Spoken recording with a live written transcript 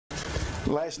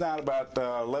Last night about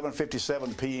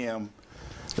 11:57 p.m.,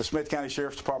 the Smith County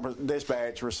Sheriff's Department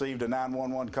dispatch received a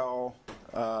 911 call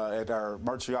at our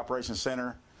Emergency Operations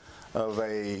Center of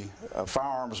a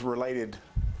firearms-related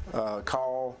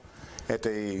call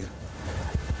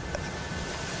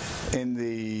in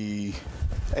the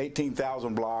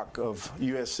 18,000 block of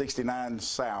US 69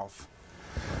 South.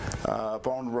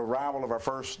 Upon arrival of our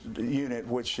first unit,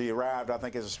 which he arrived, I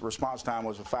think his response time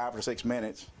was 5 or 6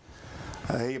 minutes.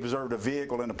 He observed a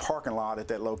vehicle in the parking lot at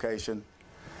that location.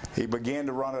 He began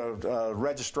to run a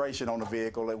registration on the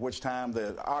vehicle, at which time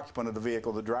the occupant of the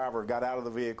vehicle, the driver, got out of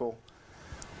the vehicle.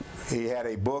 He had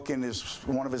a book in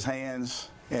one of his hands,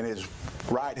 and his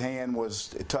right hand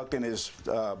was tucked in his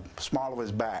small of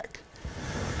his back.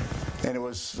 And it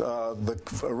was the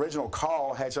original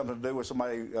call had something to do with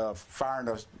somebody firing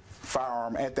a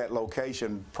firearm at that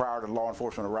location prior to law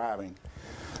enforcement arriving.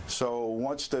 So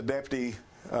once the deputy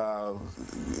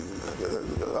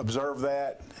observed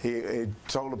that, he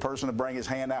told the person to bring his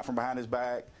hand out from behind his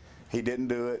back. He didn't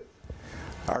do it.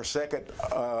 Our second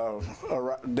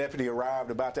deputy arrived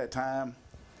about that time,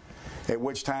 at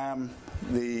which time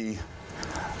the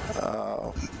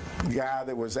guy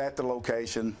that was at the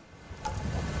location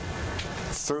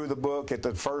threw the book at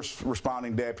the first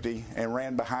responding deputy and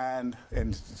ran behind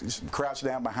and crouched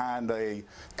down behind a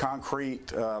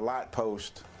concrete light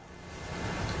post.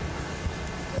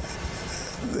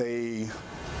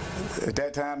 At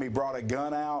that time, he brought a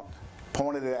gun out,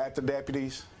 pointed it at the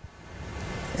deputies,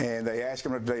 and they asked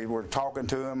him if they were talking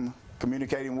to him,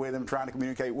 communicating with him, trying to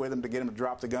communicate with him to get him to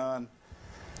drop the gun.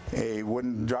 He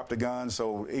wouldn't drop the gun,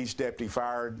 so each deputy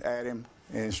fired at him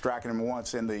and striking him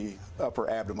once in the upper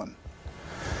abdomen.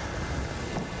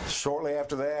 Shortly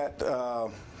after that,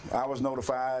 I was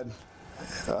notified.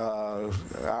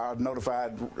 I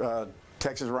notified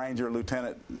Texas Ranger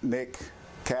Lieutenant Nick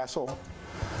Castle,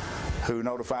 who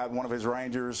notified one of his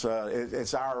rangers.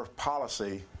 It's our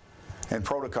policy and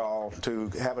protocol to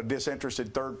have a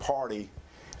disinterested third party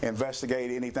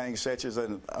investigate anything such as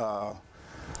an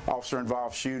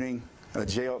officer-involved shooting, a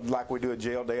jail, like we do a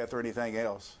jail death or anything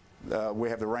else. We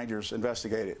have the rangers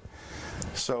investigate it.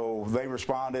 So they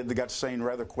responded. They got to the scene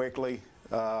rather quickly.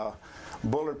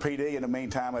 Bullard PD, in the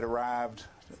meantime, had arrived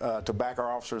to back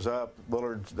our officers up.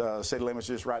 Bullard city limits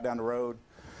just right down the road.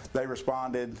 They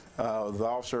responded. The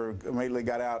officer immediately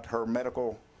got out her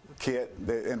medical kit in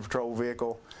the patrol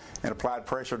vehicle and applied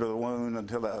pressure to the wound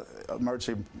until the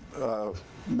emergency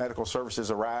medical services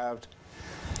arrived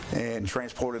and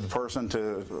transported the person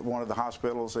to one of the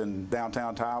hospitals in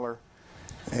downtown Tyler.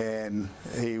 And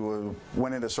he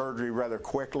went into surgery rather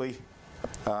quickly.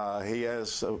 He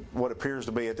has what appears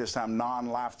to be at this time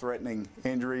non-life-threatening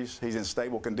injuries. He's in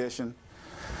stable condition.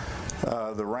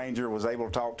 The ranger was able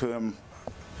to talk to him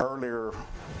earlier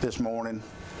this morning,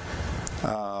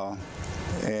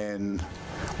 and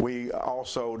we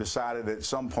also decided at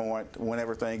some point when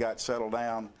everything got settled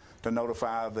down to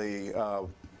notify the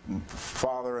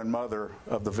father and mother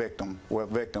of the victim,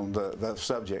 the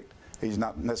subject. He's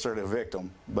not necessarily a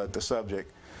victim, but the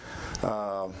subject.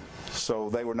 So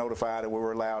they were notified, and we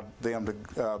were allowed them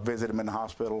to visit him in the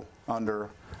hospital under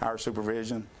our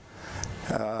supervision.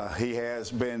 He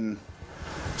has been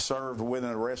served with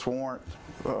an arrest warrant.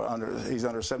 He's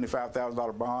under a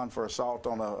 $75,000 bond for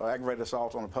aggravated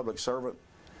assault on a public servant.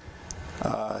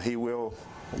 He will,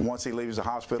 once he leaves the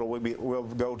hospital, will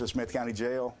go to Smith County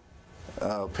Jail,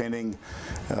 pending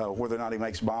whether or not he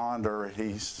makes bond or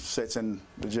he sits in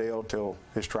the jail till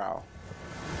his trial.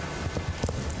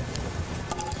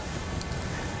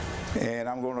 And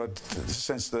I'm going to,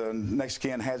 since the next of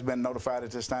kin has been notified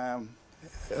at this time,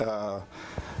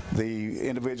 the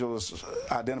individual is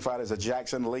identified as a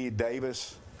Jackson Lee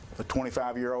Davis, a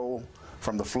 25-year-old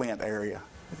from the Flint area,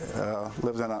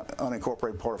 lives in an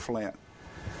unincorporated part of Flint.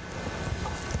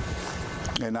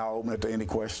 And I'll open it to any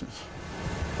questions.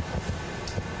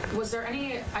 Was there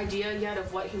any idea yet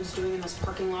of what he was doing in this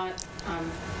parking lot,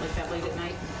 like that late at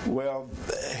night? Well,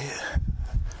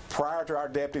 prior to our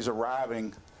deputies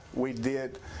arriving, we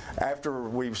did, after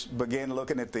we began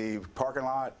looking at the parking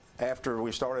lot, after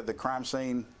we started the crime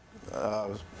scene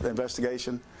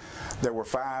investigation, there were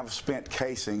 5 spent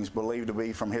casings believed to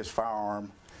be from his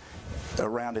firearm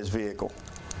around his vehicle.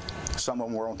 Some of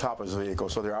them were on top of his vehicle,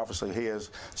 so they're obviously his.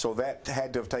 So that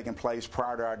had to have taken place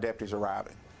prior to our deputies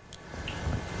arriving.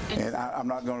 And I'm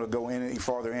not going to go any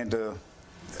farther into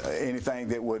anything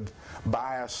that would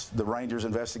bias the Rangers'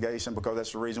 investigation, because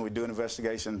that's the reason we do an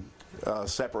investigation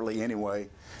separately anyway.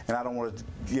 And I don't want to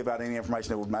give out any information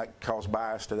that would cause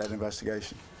bias to that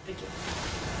investigation. Thank you.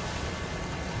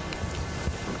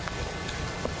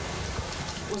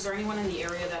 Was there anyone in the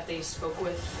area that they spoke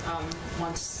with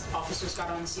once officers got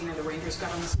on the scene or the Rangers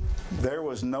got on the scene? There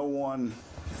was no one.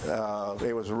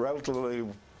 It was a relatively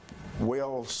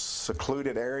well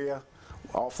secluded area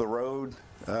off the road.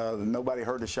 Nobody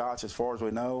heard the shots as far as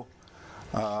we know.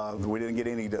 We didn't get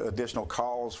any additional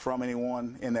calls from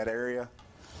anyone in that area.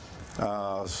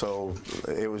 So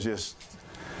it was just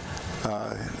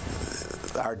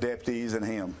our deputies and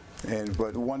him.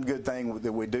 But one good thing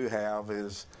that we do have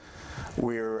is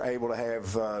we're able to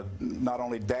have not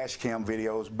only dash cam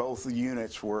videos, both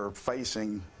units were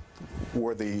facing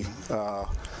where the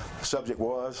subject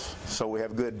was, so we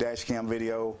have good dash cam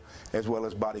video as well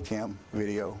as body cam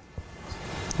video,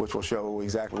 which will show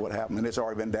exactly what happened. And it's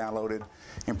already been downloaded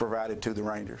and provided to the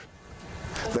Rangers.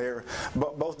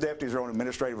 Both deputies are on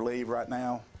administrative leave right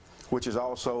now, which is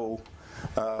also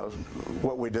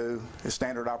what we do, is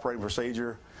standard operating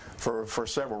procedure for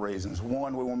several reasons.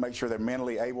 One, we want to make sure they're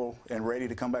mentally able and ready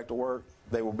to come back to work.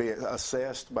 They will be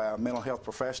assessed by a mental health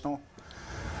professional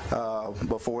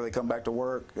before they come back to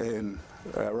work, and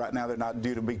right now they're not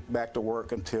due to be back to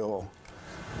work until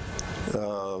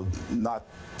not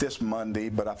this Monday,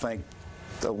 but I think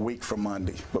a week from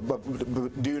Monday.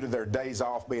 But due to their days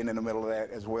off being in the middle of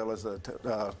that, as well as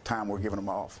the time we're giving them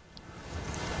off.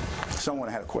 Someone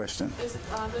had a question. Does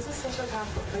this suspect have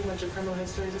pretty much a criminal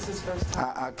history? This is his first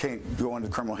time? I can't go into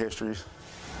criminal histories.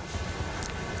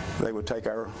 They would take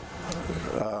our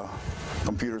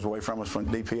computers away from us from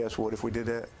DPS would if we did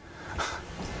that.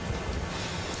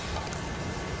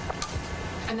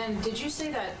 And then did you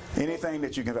say that Anything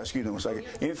that you can, excuse me one second,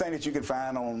 anything that you can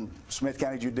find on Smith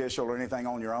County Judicial or anything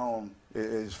on your own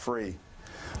is free.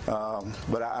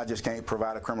 But I just can't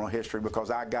provide a criminal history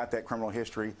because I got that criminal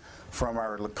history from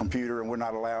our computer and we're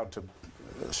not allowed to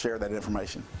share that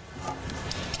information. I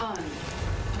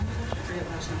forget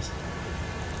what I was going to say.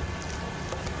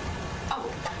 Oh,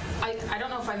 I don't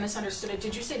know if I misunderstood it.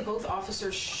 Did you say both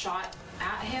officers shot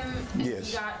at him? And Yes.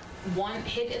 He got one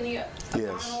hit in the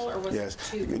abdominal, or was it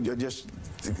two? Just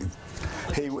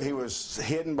he was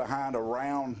hidden behind a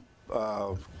round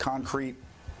concrete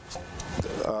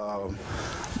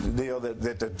deal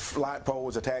that the light pole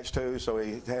was attached to, so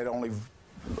he had only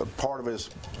part of his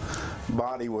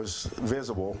body was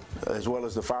visible, as well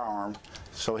as the firearm.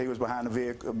 So he was behind the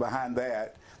vehicle, behind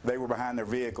that. They were behind their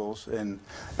vehicles, and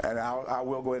I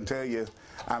will go ahead and tell you,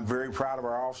 I'm very proud of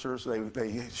our officers.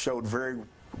 They showed very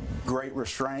great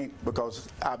restraint, because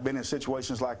I've been in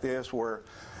situations like this where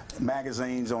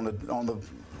magazines on the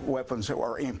weapons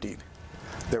are emptied.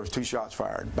 There was 2 shots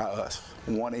fired by us,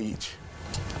 1 each,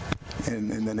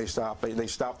 and then they stopped. They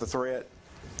stopped the threat,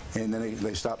 and then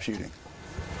they stopped shooting.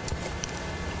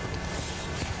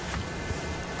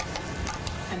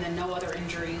 And then no other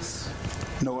injuries?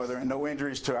 No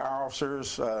injuries to our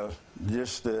officers.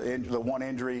 Just the one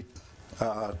injury,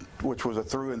 which was a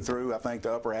through and through. I think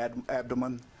the upper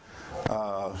abdomen.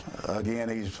 Again,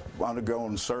 he's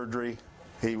undergoing surgery.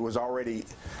 He was already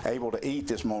able to eat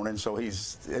this morning, so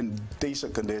he's in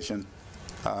decent condition.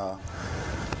 But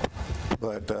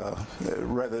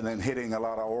rather than hitting a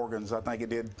lot of organs, I think it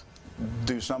did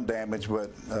do some damage,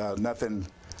 but nothing.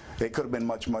 It could have been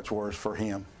much, much worse for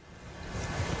him.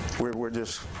 We're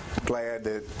just glad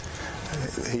that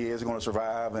he is going to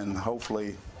survive and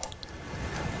hopefully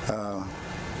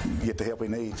get the help he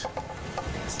needs.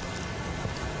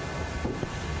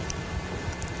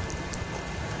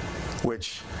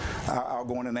 Which I'll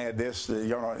go in and add this.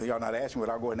 Y'all not asking, but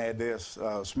I'll go in and add this.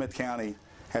 Smith County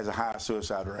has a high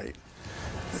suicide rate,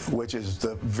 which is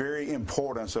the very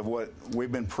importance of what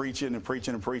we've been preaching and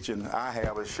preaching and preaching. I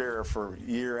have as sheriff for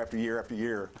year after year after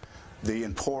year. The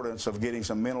importance of getting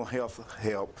some mental health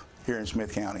help here in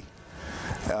Smith County.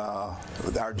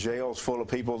 Our jail's full of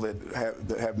people that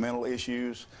have mental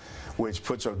issues, which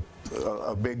puts a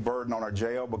big burden on our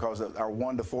jail, because our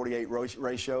 1 to 48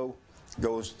 ratio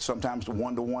goes sometimes to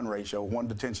 1-to-1 ratio, 1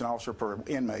 detention officer per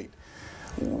inmate.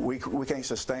 We can't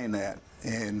sustain that.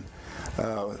 And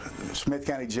Smith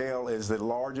County Jail is the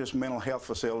largest mental health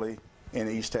facility in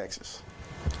East Texas,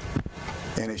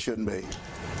 and it shouldn't be.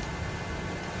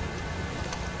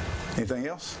 Anything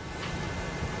else?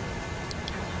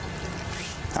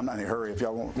 I'm not in a hurry if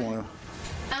y'all want to.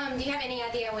 Do you have any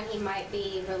idea when he might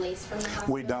be released from the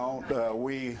hospital? We don't.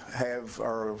 We have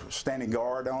our standing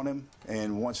guard on him,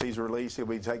 and once he's released, he'll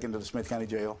be taken to the Smith County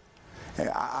Jail. And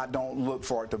I don't look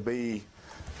for it to be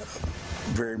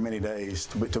very many days,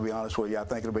 to be honest with you. I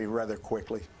think it'll be rather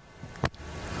quickly.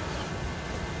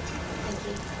 Thank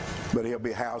you. But he'll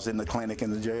be housed in the clinic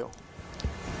in the jail.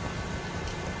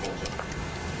 Thank you.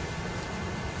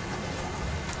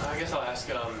 I guess I'll ask,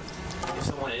 if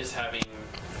someone is having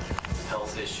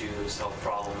health issues, health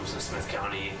problems in Smith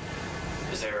County,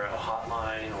 is there a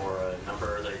hotline or a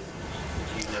number that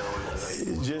you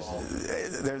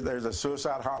know? There's a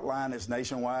suicide hotline that's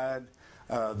nationwide.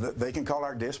 They can call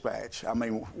our dispatch. I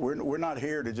mean, we're not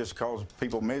here to just cause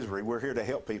people misery. We're here to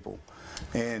help people.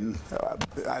 And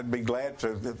I'd be glad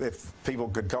if people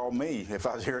could call me. If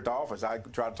I was here at the office,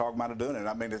 I'd try to talk them out of doing it.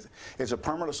 I mean, it's a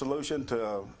permanent solution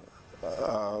to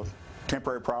a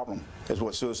temporary problem, is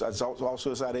what suicide, all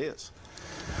suicide is.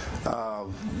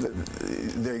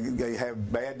 They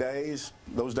have bad days.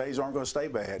 Those days aren't going to stay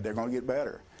bad. They're going to get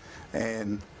better.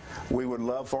 And we would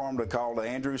love for them to call the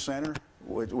Andrews Center,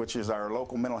 which is our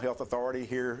local mental health authority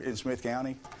here in Smith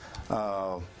County.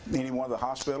 Any one of the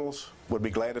hospitals would be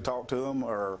glad to talk to them,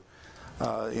 or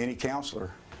any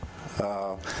counselor.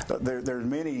 There's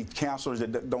many counselors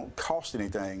that don't cost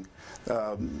anything.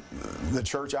 The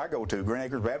church I go to, Green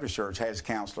Acres Baptist Church, has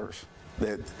counselors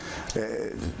that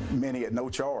many at no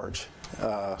charge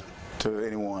to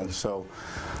anyone. So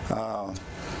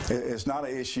it's not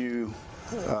an issue.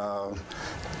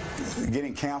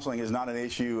 Getting counseling is not an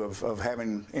issue of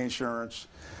having insurance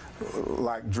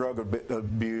like drug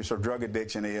abuse or drug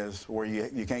addiction is, where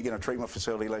you can't get a treatment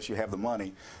facility unless you have the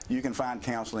money. You can find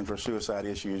counseling for suicide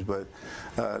issues, but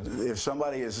if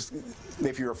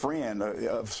you're a friend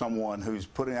of someone who's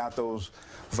putting out those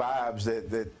vibes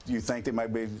that you think they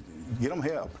might be, get them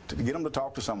help, get them to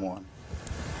talk to someone.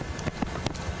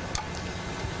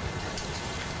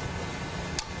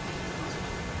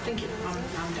 Thank you.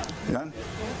 I'm done. Done?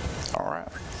 All right.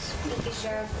 Thank you,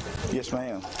 Sheriff. Yes,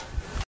 ma'am.